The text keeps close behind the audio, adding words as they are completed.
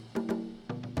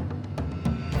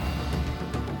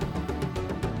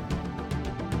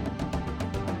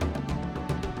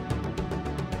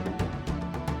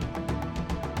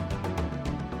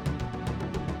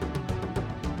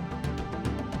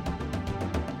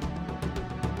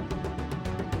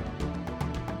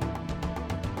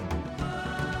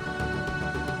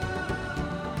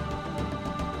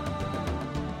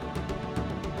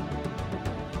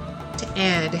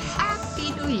and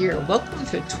Happy New Year. Welcome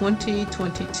to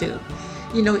 2022.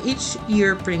 Each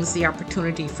year brings the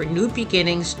opportunity for new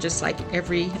beginnings, just like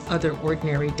every other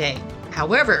ordinary day.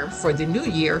 However, for the new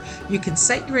year, you can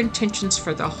set your intentions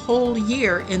for the whole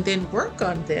year and then work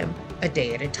on them a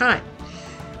day at a time.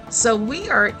 So, we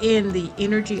are in the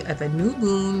energy of a new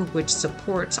moon, which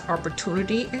supports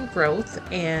opportunity and growth.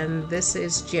 And this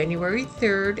is January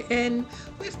 3rd. And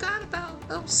we've got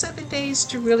about 7 days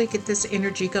to really get this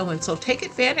energy going. So, take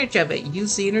advantage of it.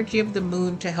 Use the energy of the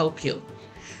moon to help you.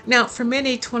 Now, for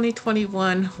many,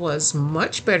 2021 was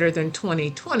much better than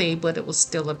 2020, but it was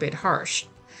still a bit harsh.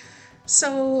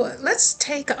 So let's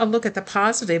take a look at the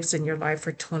positives in your life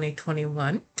for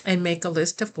 2021 and make a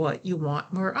list of what you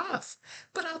want more of.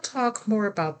 But I'll talk more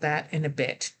about that in a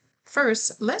bit.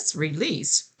 First, let's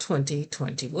release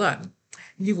 2021.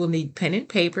 You will need pen and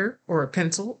paper or a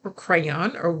pencil or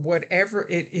crayon or whatever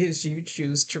it is you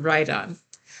choose to write on.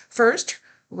 First,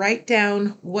 write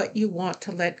down what you want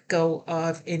to let go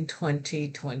of in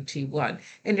 2021.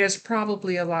 And there's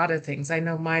probably a lot of things. I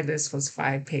know my list was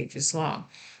 5 pages long.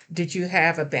 Did you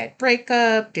have a bad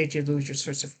breakup? Did you lose your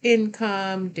source of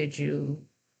income? Did you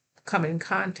come in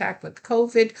contact with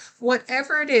COVID?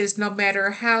 Whatever it is, no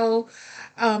matter how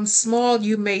small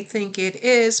you may think it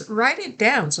is, write it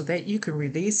down so that you can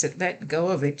release it, let go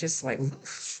of it, just like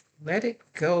let it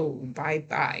go, bye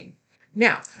bye.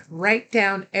 Now, write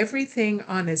down everything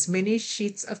on as many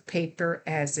sheets of paper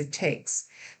as it takes.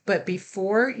 But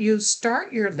before you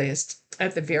start your list,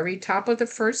 at the very top of the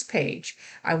first page,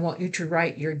 I want you to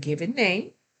write your given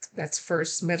name. That's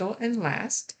first, middle, and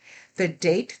last. The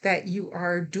date that you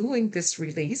are doing this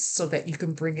release so that you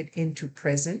can bring it into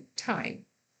present time.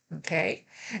 Okay?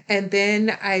 And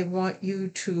then I want you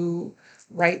to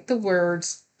write the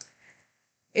words,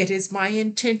 "It is my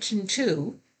intention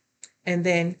to," and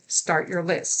then start your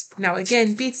list. Now,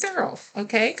 again, be thorough,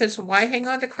 okay? Because why hang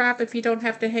on to crap if you don't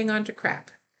have to hang on to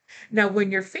crap? Now,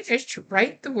 when you're finished,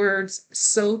 write the words,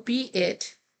 "So be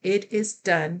it. It is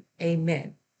done.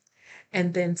 Amen."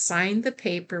 And then sign the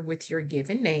paper with your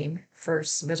given name,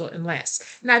 first, middle, and last.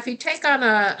 Now, if you take on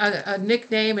a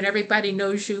nickname and everybody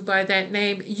knows you by that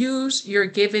name, use your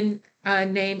given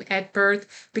name at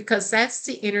birth, because that's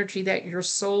the energy that your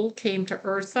soul came to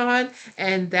earth on,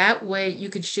 and that way you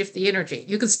can shift the energy.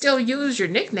 You can still use your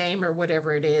nickname or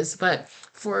whatever it is, but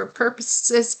for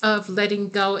purposes of letting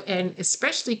go and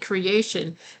especially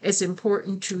creation, it's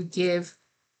important to give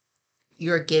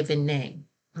your given name.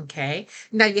 Okay.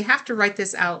 Now you have to write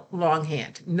this out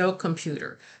longhand, no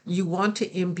computer. You want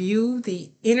to imbue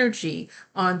the energy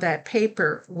on that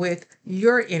paper with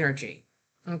your energy.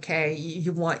 Okay.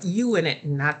 You want you in it,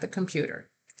 not the computer.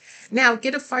 Now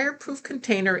get a fireproof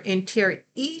container and tear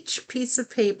each piece of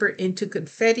paper into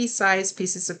confetti-sized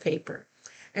pieces of paper.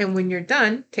 And when you're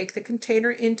done, take the container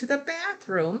into the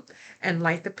bathroom and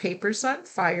light the papers on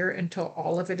fire until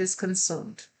all of it is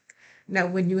consumed. Now,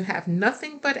 when you have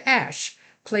nothing but ash,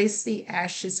 place the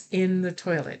ashes in the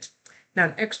toilet. Now,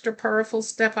 an extra powerful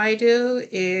step I do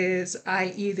is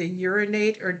I either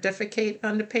urinate or defecate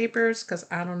on the papers, because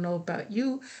I don't know about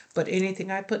you, but anything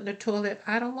I put in the toilet,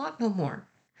 I don't want no more.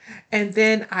 And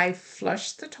then I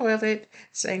flush the toilet,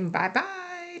 saying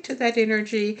bye-bye to that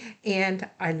energy, and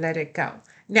I let it go.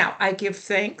 Now, I give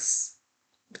thanks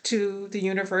to the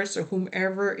universe or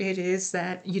whomever it is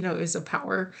that, is a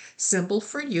power symbol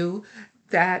for you,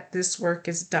 that this work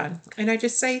is done. And I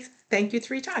just say thank you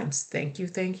 3 times. Thank you,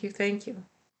 thank you, thank you.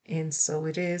 And so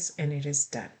it is, and it is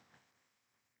done.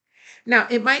 Now,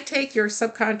 it might take your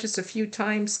subconscious a few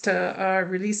times to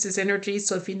release this energy.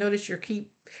 So if you notice you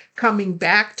keep coming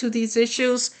back to these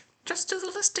issues, just do the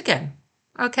list again.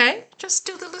 Okay, just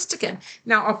do the list again.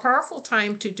 Now, a powerful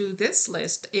time to do this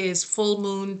list is full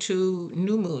moon to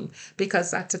new moon, because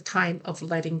that's a time of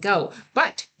letting go.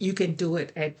 But you can do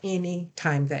it at any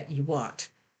time that you want.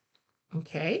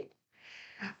 Okay.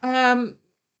 Um,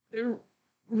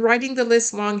 Writing the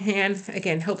list longhand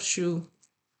again helps you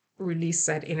release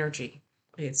that energy.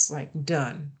 It's like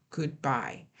done,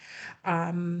 goodbye.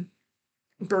 Um,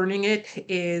 Burning it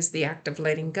is the act of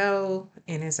letting go.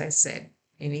 And as I said,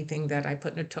 anything that I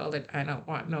put in the toilet, I don't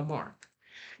want no more.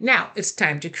 Now it's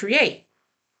time to create.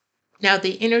 Now,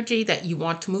 the energy that you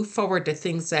want to move forward, the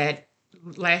things that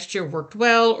last year worked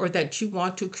well or that you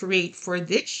want to create for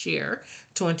this year,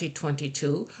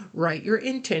 2022, write your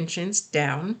intentions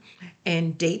down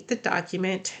and date the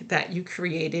document that you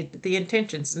created the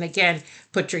intentions. And again,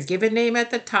 put your given name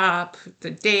at the top, the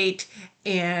date,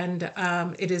 and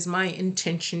it is my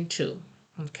intention to.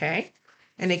 Okay.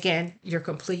 And again, your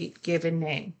complete given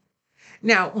name.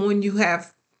 Now, when you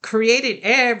have created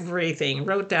everything,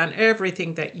 wrote down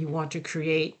everything that you want to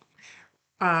create,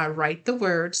 write the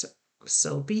words,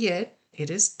 "So be it, it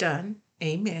is done,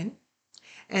 amen."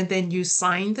 And then you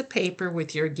sign the paper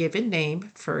with your given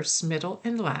name, first, middle,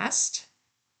 and last.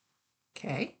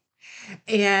 Okay.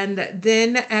 And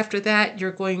then after that,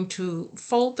 you're going to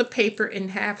fold the paper in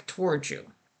half towards you.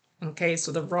 Okay,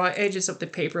 so the raw edges of the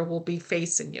paper will be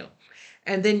facing you.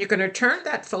 And then you're going to turn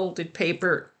that folded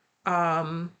paper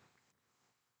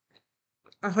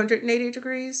 180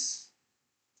 degrees.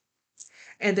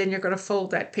 And then you're going to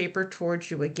fold that paper towards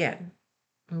you again.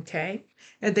 Okay.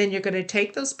 And then you're going to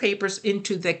take those papers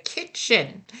into the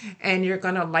kitchen and you're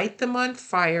going to light them on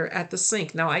fire at the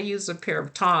sink. Now, I use a pair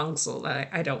of tongs so that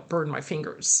I don't burn my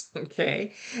fingers.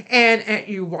 Okay. And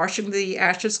you washing the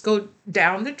ashes go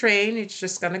down the drain. It's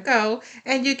just going to go.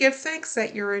 And you give thanks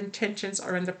that your intentions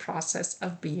are in the process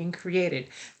of being created.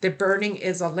 The burning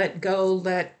is a let go,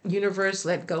 let universe,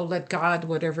 let go, let God,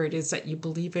 whatever it is that you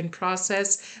believe in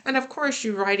process. And of course,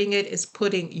 you writing it is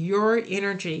putting your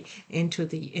energy into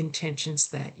the intentions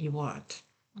that you want.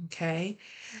 Okay.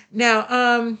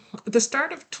 Now, the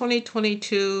start of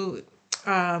 2022,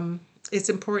 it's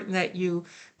important that you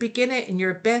begin it in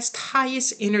your best,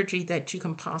 highest energy that you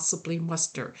can possibly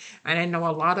muster. And I know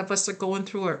a lot of us are going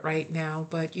through it right now,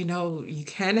 but you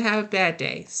can have bad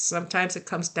days. Sometimes it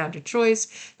comes down to choice,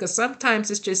 because sometimes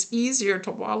it's just easier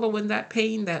to wallow in that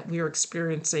pain that we're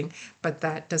experiencing, but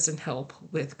that doesn't help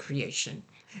with creation.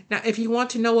 Now, if you want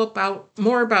to know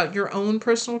more about your own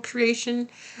personal creation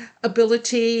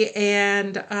ability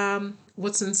and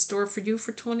what's in store for you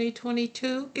for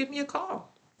 2022, give me a call.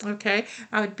 Okay,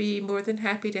 I would be more than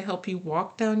happy to help you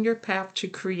walk down your path to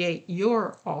create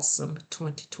your awesome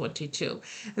 2022.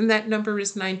 And that number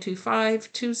is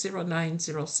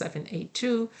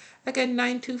 925-209-0782. Again,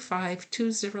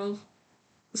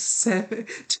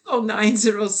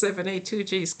 925-209-0782.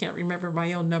 Geez, can't remember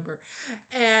my own number.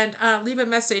 And leave a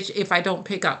message if I don't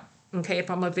pick up. Okay,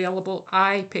 if I'm available,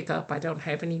 I pick up. I don't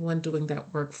have anyone doing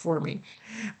that work for me.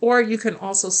 Or you can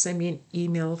also send me an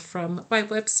email from my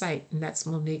website, and that's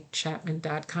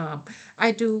MoniqueChapman.com.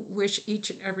 I do wish each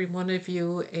and every one of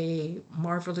you a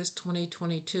marvelous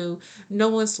 2022. No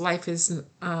one's life is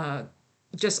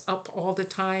just up all the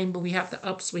time, but we have the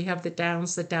ups, we have the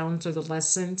downs. The downs are the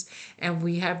lessons, and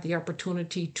we have the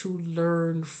opportunity to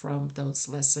learn from those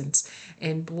lessons.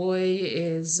 And boy,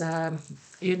 is the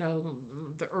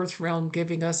earth realm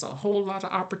giving us a whole lot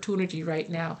of opportunity right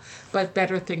now, but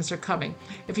better things are coming.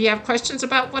 If you have questions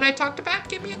about what I talked about,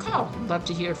 give me a call. Love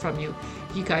to hear from you.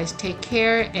 You guys take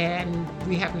care, and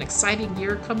we have an exciting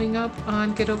year coming up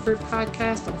on Get Over It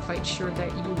podcast. I'm quite sure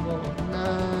that you will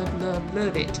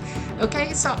love it.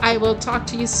 Okay, so I will talk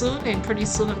to you soon, and pretty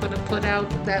soon I'm going to put out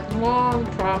that long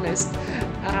promised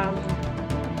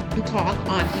talk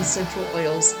on essential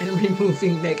oils and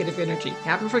removing negative energy.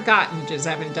 Haven't forgotten, just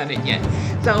haven't done it yet.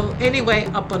 So anyway,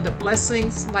 abundant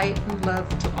blessings, light, and love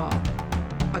to all.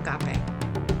 Agape.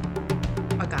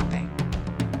 Agape.